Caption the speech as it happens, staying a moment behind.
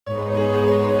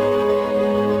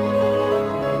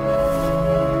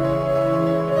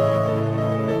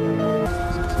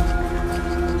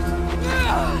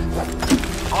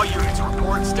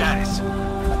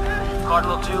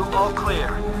clear.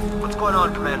 What's going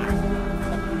on, Commander?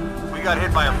 We got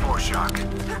hit by a foreshock.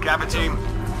 Kappa team?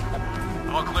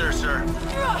 All clear, sir.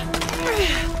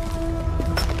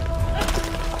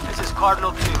 This is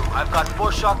Cardinal 2. I've got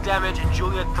foreshock damage in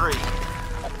Juliet 3.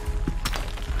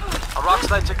 A rock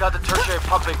slide took out the tertiary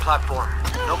pumping platform.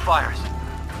 No fires.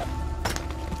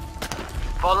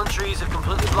 Fallen trees have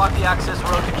completely blocked the access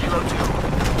road to Kilo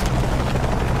 2.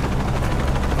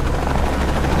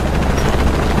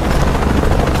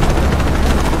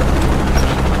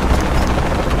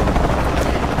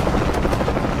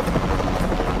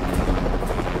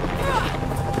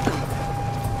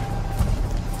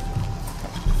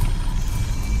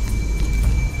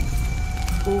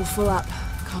 All full up.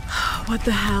 What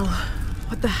the hell?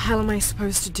 What the hell am I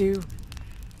supposed to do?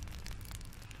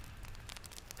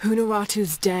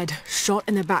 Hunaratu's dead, shot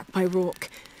in the back by Rourke.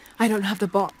 I don't have the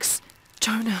box.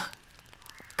 Jonah.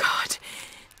 God.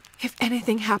 If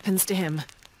anything happens to him.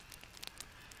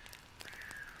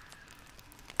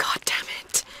 God damn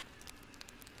it.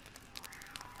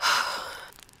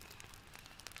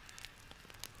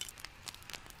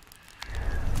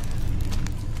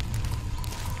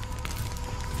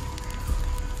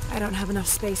 I don't have enough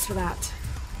space for that.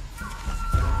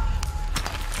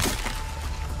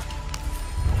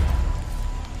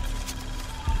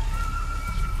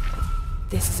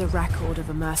 This is a record of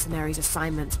a mercenary's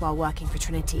assignments while working for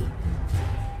Trinity.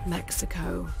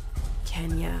 Mexico,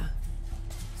 Kenya,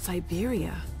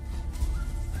 Siberia.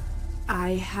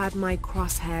 I had my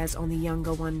crosshairs on the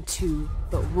younger one too,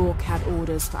 but Rourke had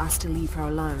orders for us to leave her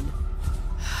alone.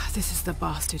 This is the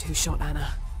bastard who shot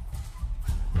Anna.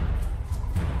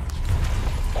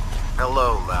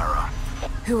 Hello, Lara.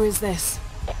 Who is this?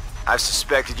 I've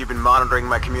suspected you've been monitoring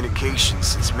my communications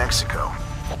since Mexico.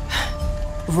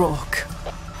 Rourke.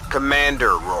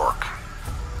 Commander Rourke.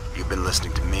 You've been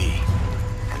listening to me,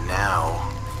 and now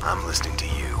I'm listening to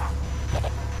you.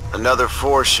 Another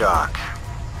foreshock.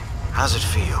 How's it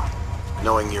feel,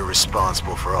 knowing you're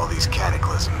responsible for all these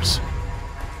cataclysms?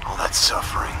 All that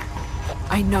suffering.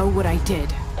 I know what I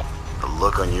did. The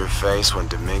look on your face when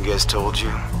Dominguez told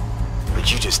you?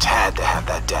 But you just had to have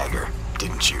that dagger,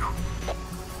 didn't you?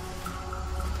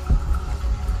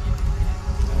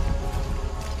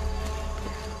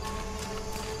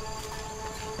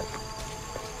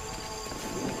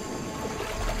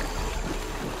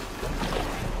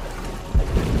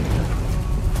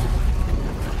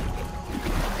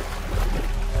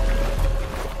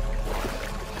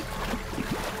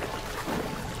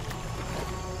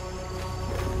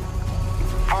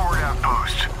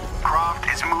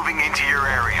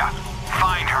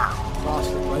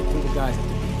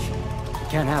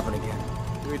 Can't happen again.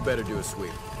 We'd better do a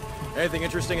sweep. Anything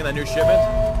interesting in that new shipment?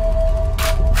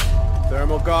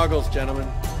 Thermal goggles, gentlemen.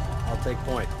 I'll take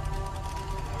point.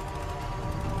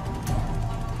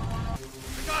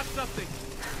 We got something!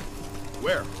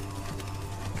 Where?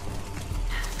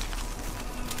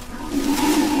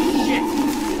 Shit!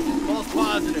 False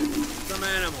positive. Some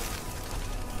animal.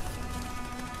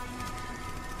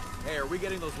 Hey, are we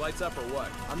getting those lights up or what?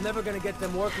 I'm never gonna get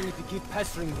them working if you keep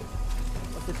pestering me.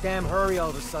 What's the damn hurry all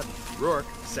of a sudden? Rourke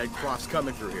said Croft's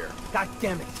coming through here. God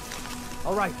damn it.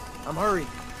 All right, I'm hurrying.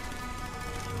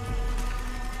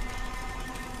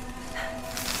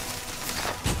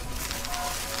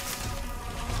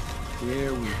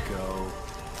 Here we go.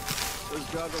 Those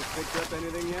goggles picked up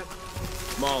anything yet?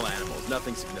 Small animals,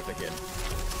 nothing significant.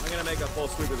 I'm gonna make a full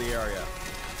sweep of the area.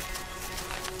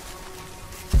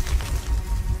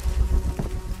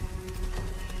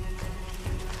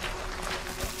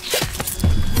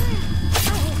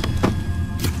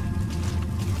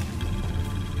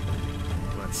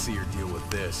 See her deal with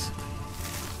this.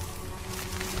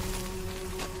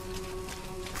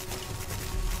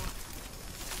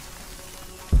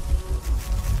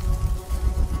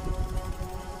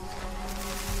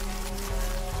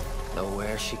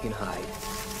 Nowhere she can hide.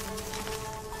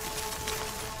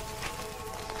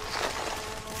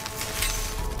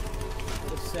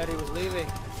 Would have said he was leaving.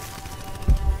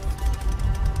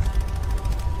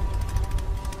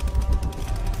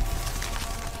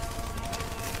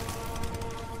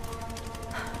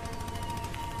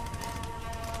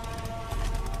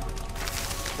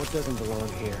 What doesn't belong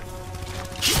here?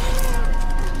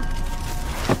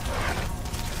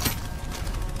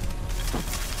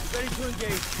 Ready to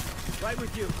engage. Right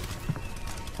with you.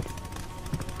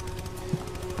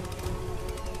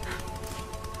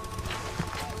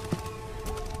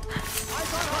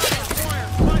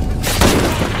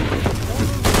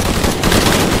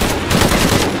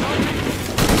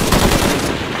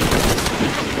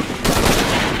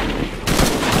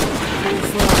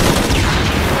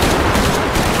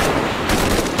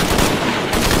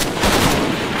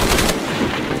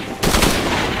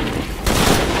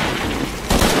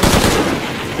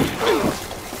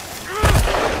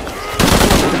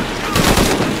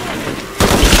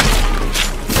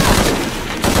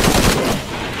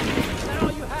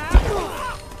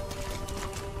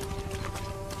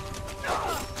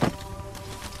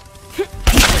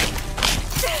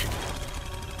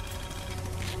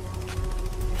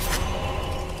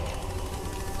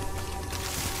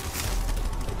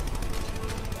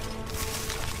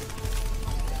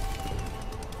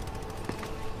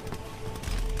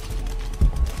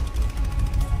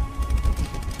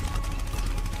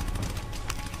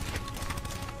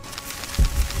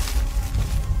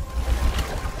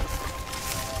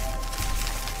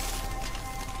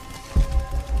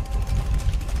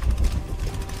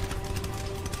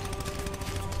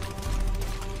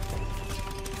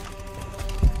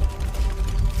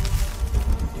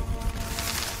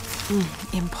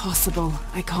 Impossible.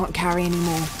 I can't carry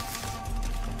anymore.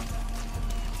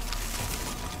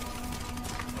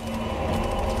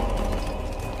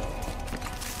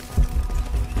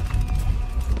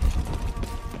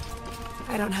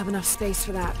 I don't have enough space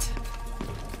for that.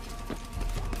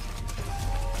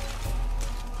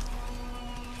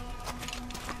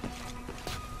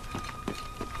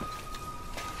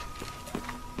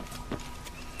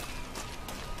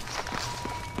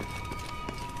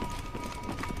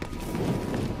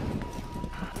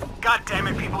 God damn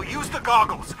it, people, use the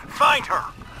goggles! Find her!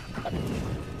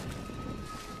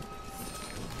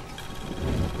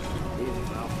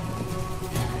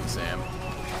 Sam.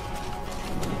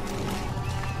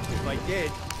 If I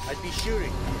did, I'd be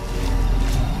shooting.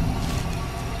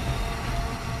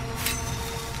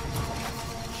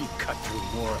 She cut through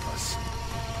more of us.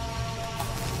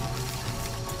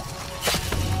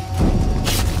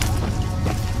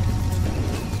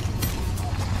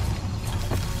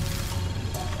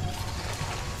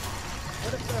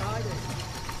 What if they're hiding?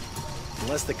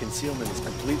 Unless the concealment is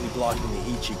completely blocking the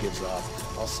heat she gives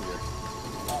off, I'll see her.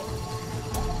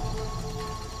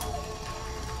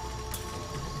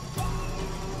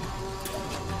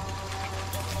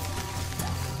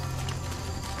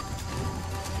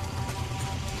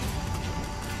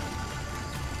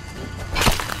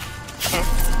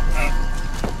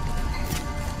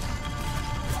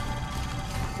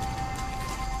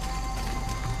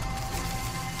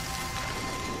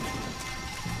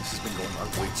 This has been going on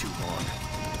way too long.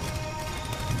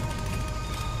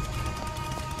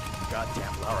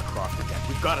 Goddamn Lara Croft again.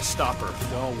 We've got to stop her.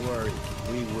 Don't worry,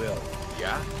 we will.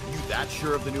 Yeah? You that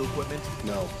sure of the new equipment?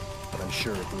 No, but I'm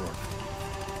sure of Rourke.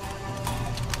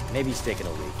 Maybe he's taking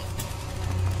a leak.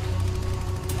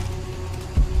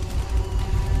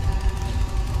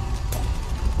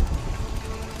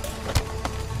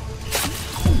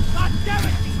 God damn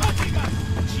it! He's hunting us!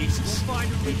 Jesus. We'll find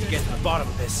him. We need to get to the bottom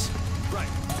of this. Right.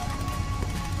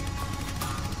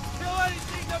 Kill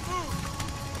anything that moves!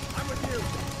 I'm with you.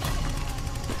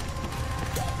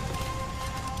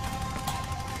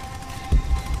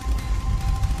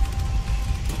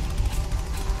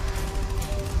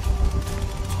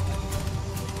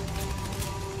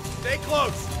 Stay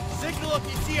close. Signal if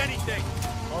you see anything.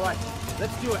 All right,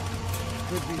 let's do it.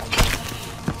 Good beat.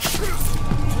 Switch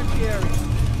the area.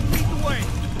 Lead the way.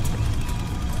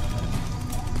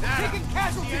 Taking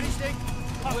casualties. See anything?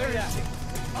 Where is she?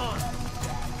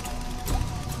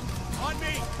 On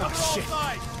me. Cover all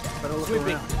sides. Better look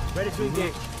around. Ready to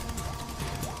engage.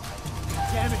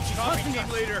 Damn it, she's hunting us.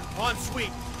 Team leader on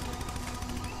sweep.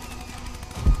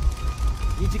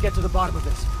 Need to get to the bottom of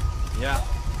this. Yeah.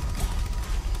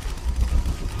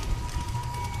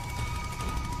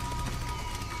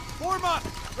 Form up!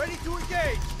 Ready to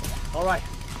engage! All right,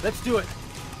 let's do it.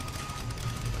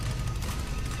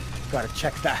 Gotta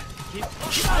check that. Keep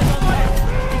eyes on there!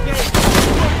 Engage!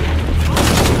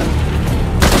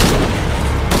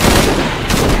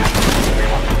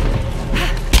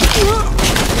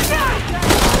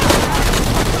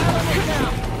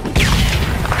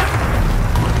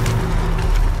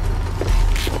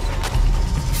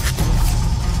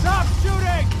 Stop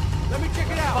shooting! Let me check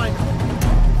it out! Fine.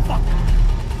 Fuck!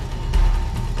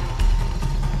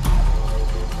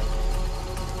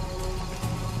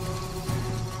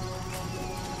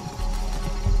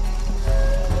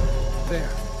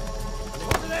 There.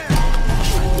 Over there!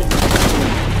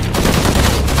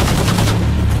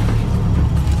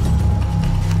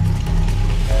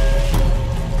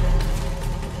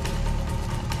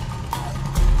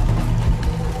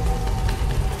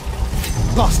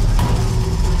 Lost!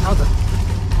 How the...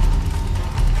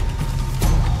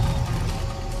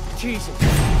 Jesus!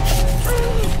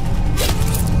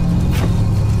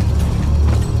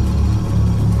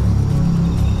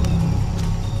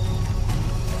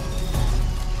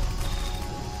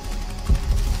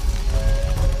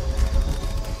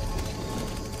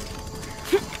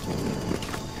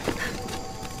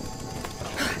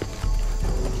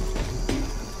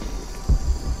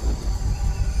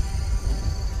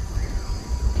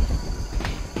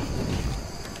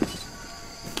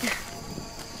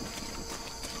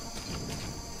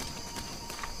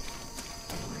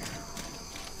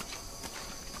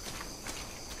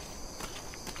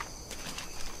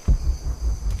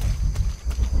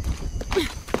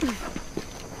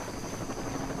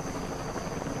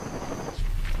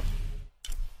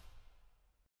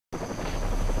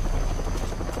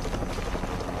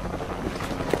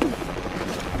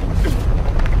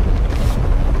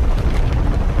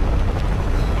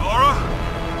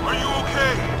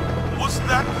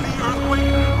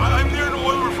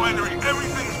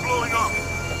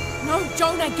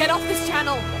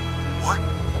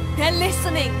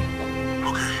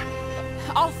 Okay.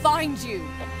 I'll find you.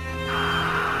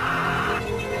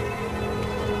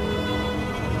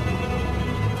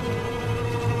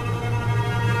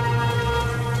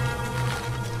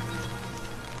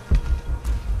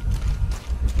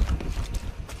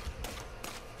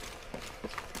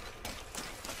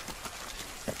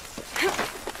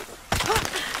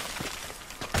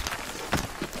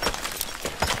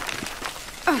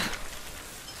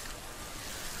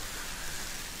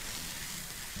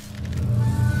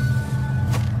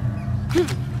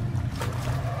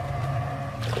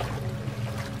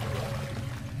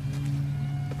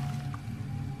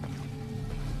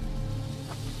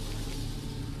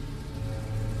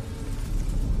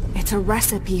 It's a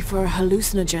recipe for a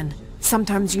hallucinogen,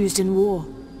 sometimes used in war.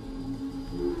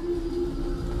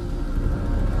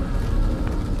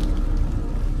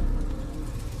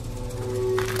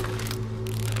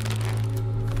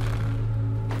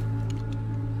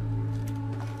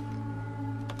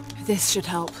 This should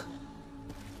help.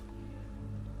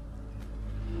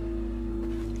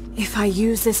 If I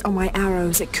use this on my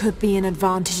arrows, it could be an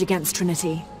advantage against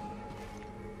Trinity.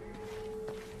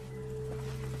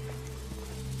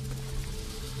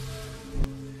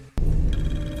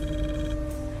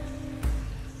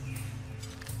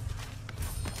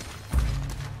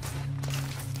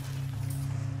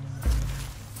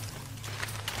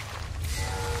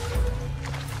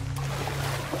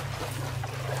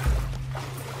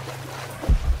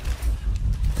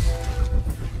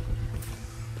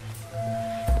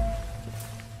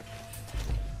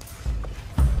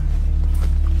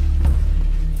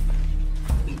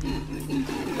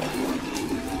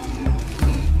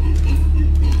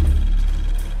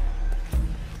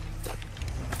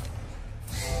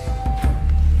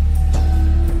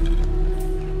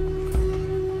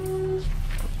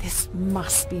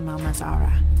 Must be Mama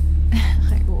Zara.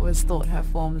 I always thought her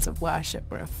forms of worship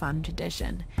were a fun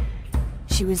tradition.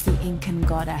 She was the Incan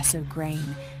goddess of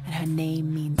grain, and her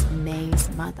name means maize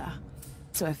mother.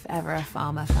 So if ever a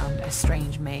farmer found a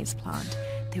strange maize plant,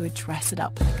 they would dress it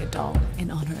up like a doll in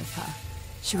honor of her.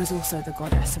 She was also the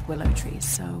goddess of willow trees,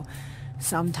 so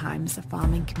sometimes the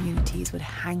farming communities would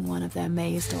hang one of their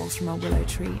maize dolls from a willow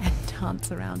tree and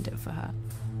dance around it for her.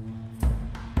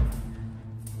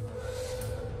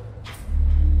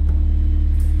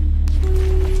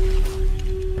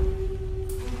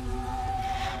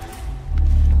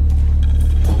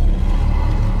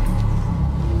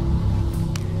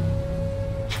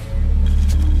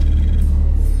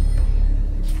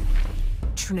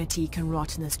 Trinity can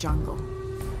rot in this jungle.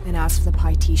 And as for the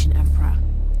Pythetian Emperor,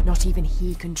 not even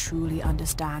he can truly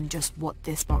understand just what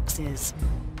this box is.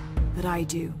 But I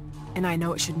do, and I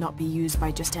know it should not be used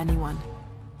by just anyone.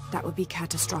 That would be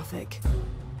catastrophic.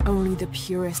 Only the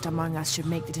purest among us should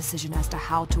make the decision as to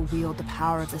how to wield the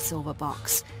power of the silver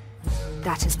box.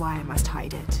 That is why I must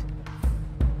hide it.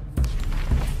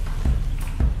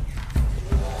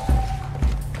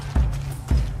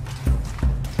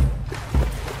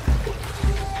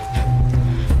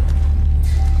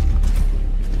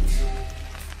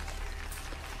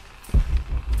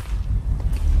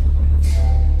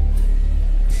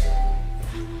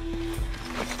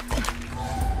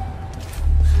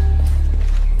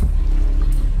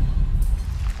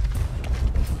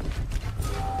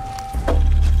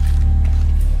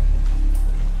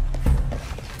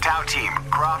 Team,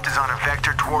 Croft is on a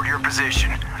vector toward your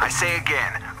position. I say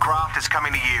again, Croft is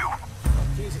coming to you.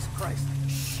 Jesus Christ.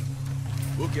 Shh.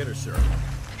 We'll get her, sir.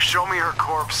 Show me her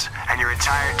corpse, and your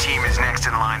entire team is next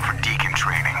in line for deacon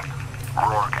training.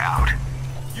 Rourke out.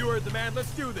 You heard the man.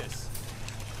 Let's do this.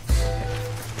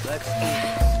 Let's do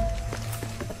this.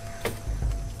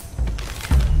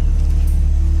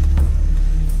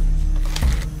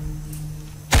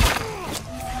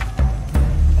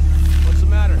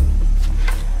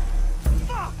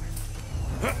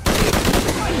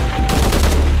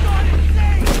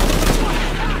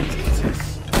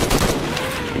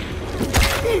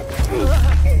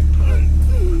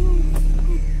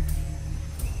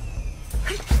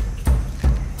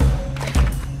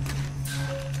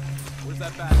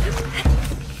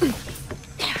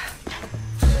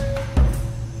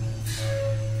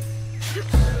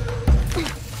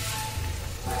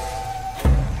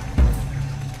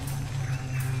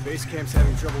 Base camp's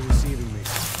having trouble receiving me.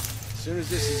 As soon as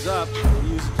this is up,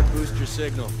 we'll use it to boost your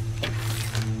signal.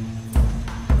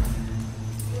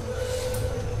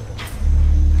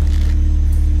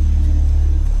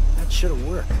 That should have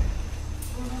worked.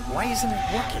 Why isn't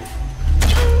it working?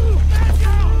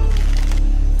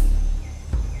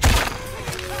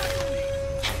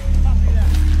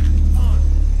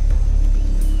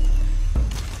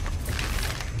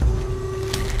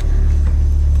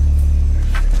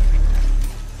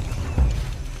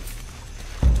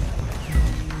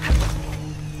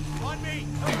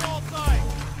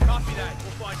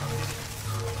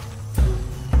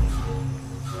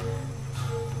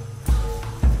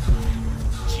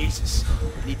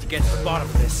 Need to get to the bottom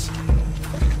of this.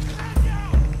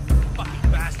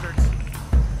 Fucking bastards.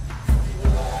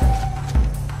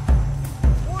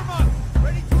 Warm up!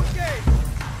 Ready to engage!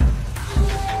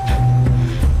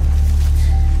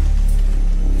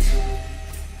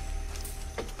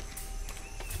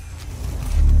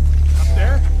 Up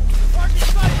there? Mark your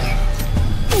sight!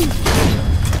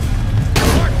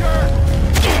 Marker!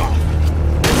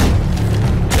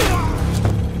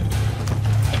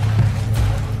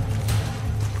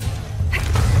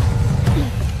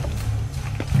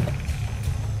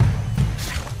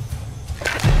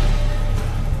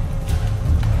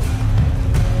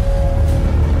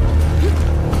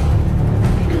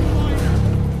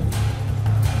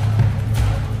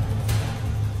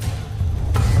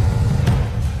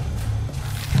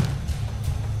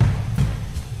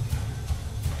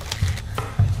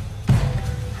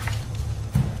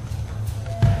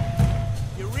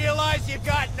 You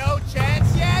got no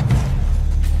chance yet?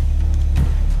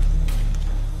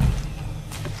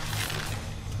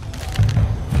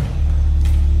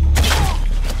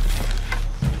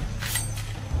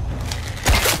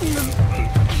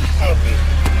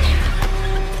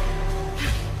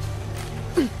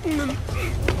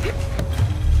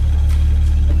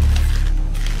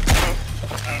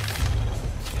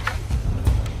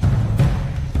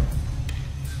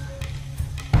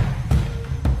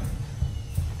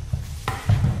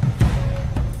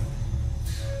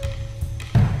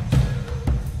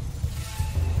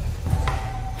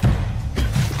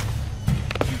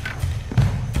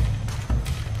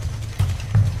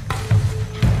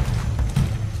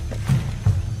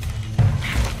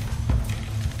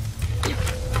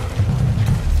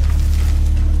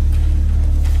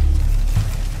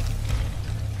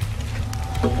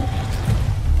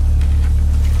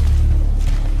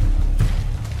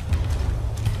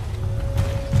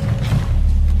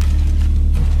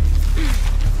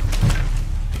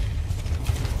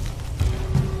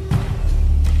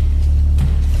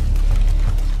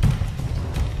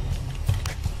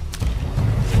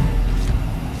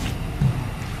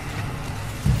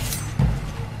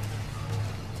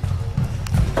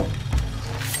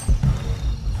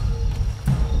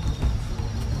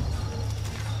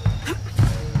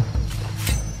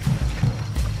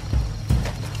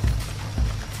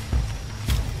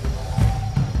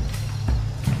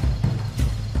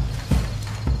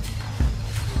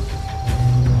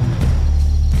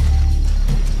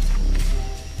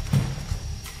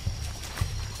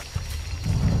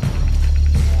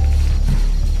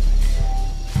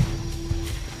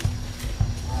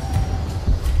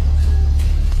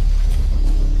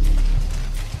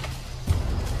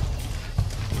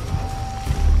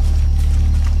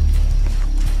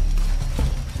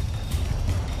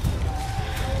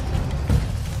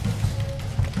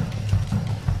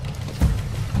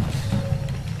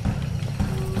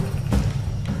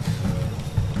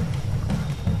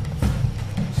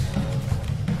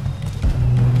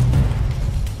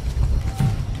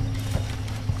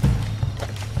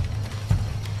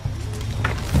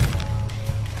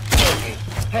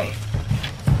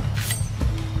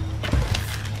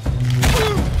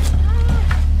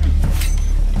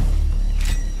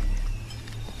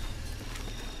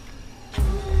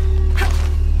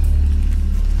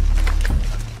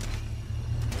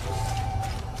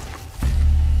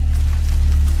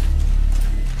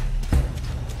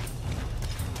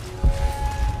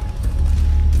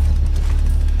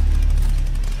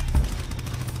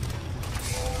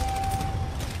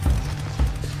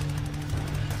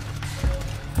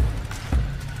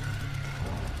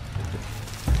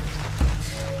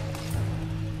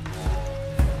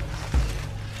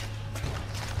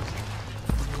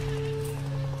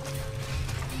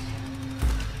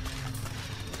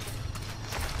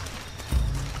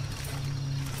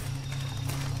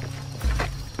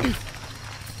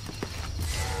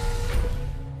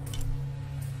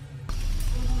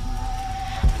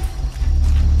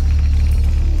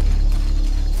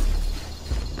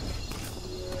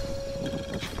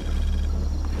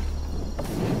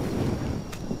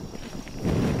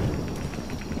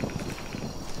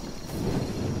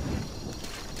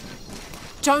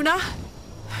 Jonah?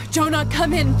 Jonah,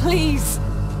 come in, please!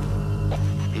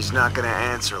 He's not gonna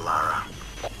answer, Lara.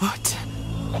 What?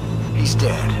 He's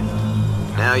dead.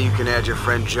 Now you can add your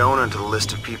friend Jonah to the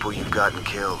list of people you've gotten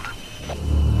killed.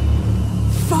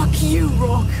 Fuck you,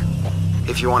 Rourke!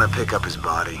 If you want to pick up his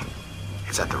body,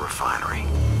 it's at the refinery.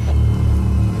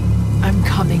 I'm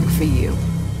coming for you.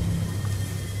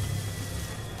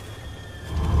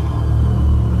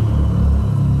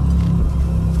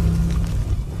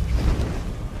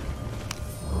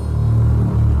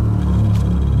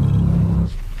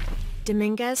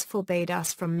 Dominguez forbade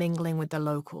us from mingling with the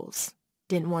locals.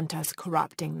 Didn't want us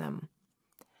corrupting them.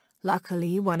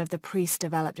 Luckily, one of the priests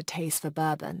developed a taste for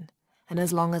bourbon, and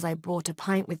as long as I brought a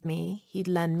pint with me, he'd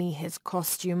lend me his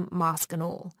costume, mask and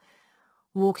all.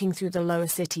 Walking through the lower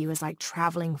city was like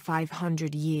traveling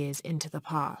 500 years into the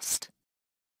past.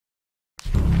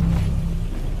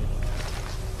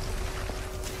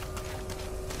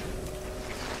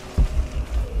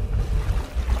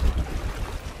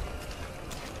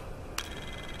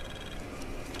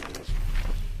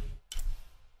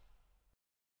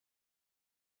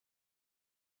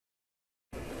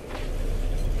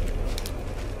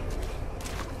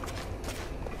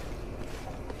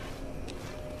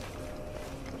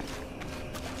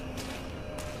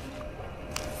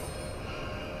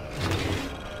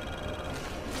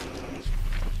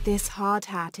 This hard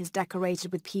hat is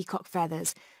decorated with peacock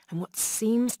feathers and what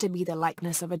seems to be the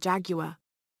likeness of a jaguar.